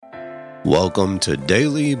Welcome to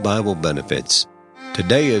Daily Bible Benefits.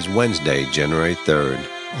 Today is Wednesday, January 3rd.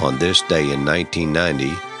 On this day in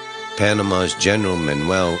 1990, Panama's General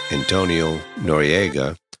Manuel Antonio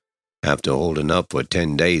Noriega, after holding up for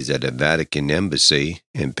 10 days at the Vatican Embassy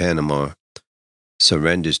in Panama,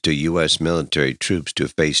 surrenders to U.S. military troops to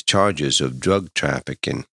face charges of drug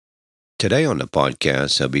trafficking. Today on the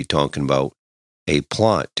podcast, I'll be talking about a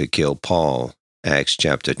plot to kill Paul, Acts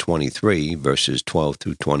chapter 23, verses 12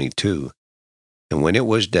 through 22. And when it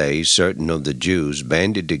was day, certain of the Jews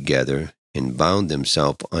banded together and bound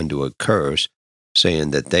themselves under a curse,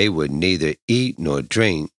 saying that they would neither eat nor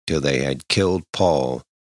drink till they had killed Paul.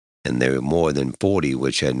 And there were more than 40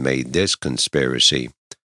 which had made this conspiracy.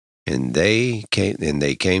 And they came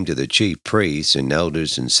to the chief priests and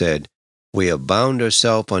elders and said, We have bound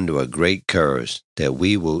ourselves under a great curse, that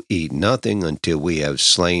we will eat nothing until we have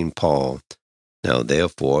slain Paul. Now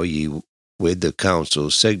therefore ye with the council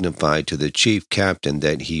signify to the chief captain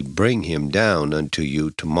that he bring him down unto you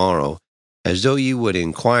tomorrow, as though ye would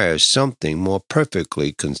inquire something more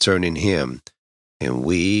perfectly concerning him. And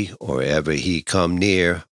we, or ever he come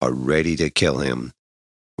near, are ready to kill him.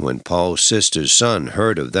 When Paul's sister's son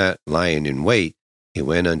heard of that lying in wait, he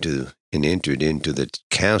went unto and entered into the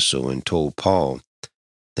castle and told Paul.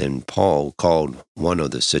 Then Paul called one of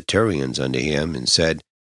the centurions unto him and said,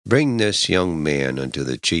 Bring this young man unto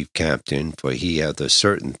the chief captain, for he hath a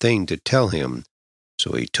certain thing to tell him.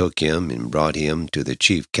 So he took him and brought him to the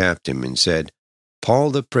chief captain and said, Paul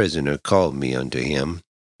the prisoner called me unto him,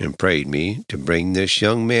 and prayed me to bring this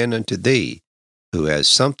young man unto thee, who has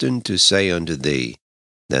something to say unto thee.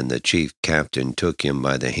 Then the chief captain took him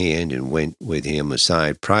by the hand and went with him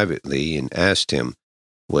aside privately and asked him,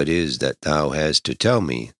 What is that thou hast to tell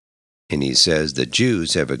me? And he says, The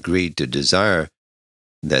Jews have agreed to desire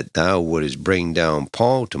that thou wouldest bring down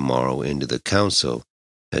Paul tomorrow into the council,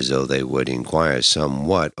 as though they would inquire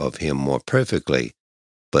somewhat of him more perfectly.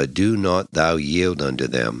 But do not thou yield unto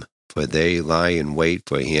them, for they lie in wait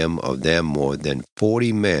for him of them more than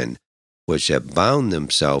 40 men, which have bound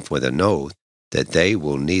themselves with an oath, that they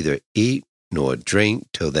will neither eat nor drink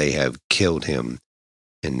till they have killed him.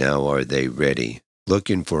 And now are they ready,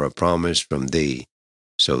 looking for a promise from thee.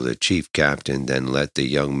 So the chief captain then let the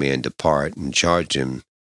young man depart, and charged him,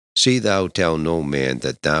 See thou tell no man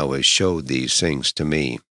that thou hast showed these things to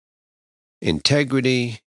me.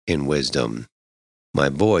 Integrity and wisdom. My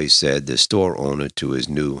boy said the store owner to his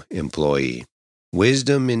new employee.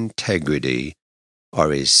 Wisdom and integrity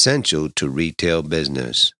are essential to retail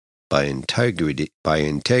business. By integrity,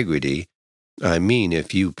 I mean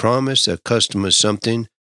if you promise a customer something,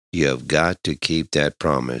 you have got to keep that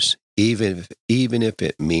promise, even if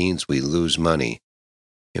it means we lose money.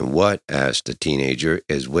 And what, asked the teenager,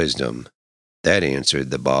 is wisdom? That,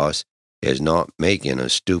 answered the boss, is not making a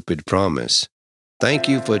stupid promise. Thank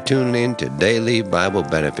you for tuning in to Daily Bible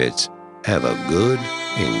Benefits. Have a good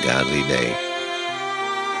and godly day.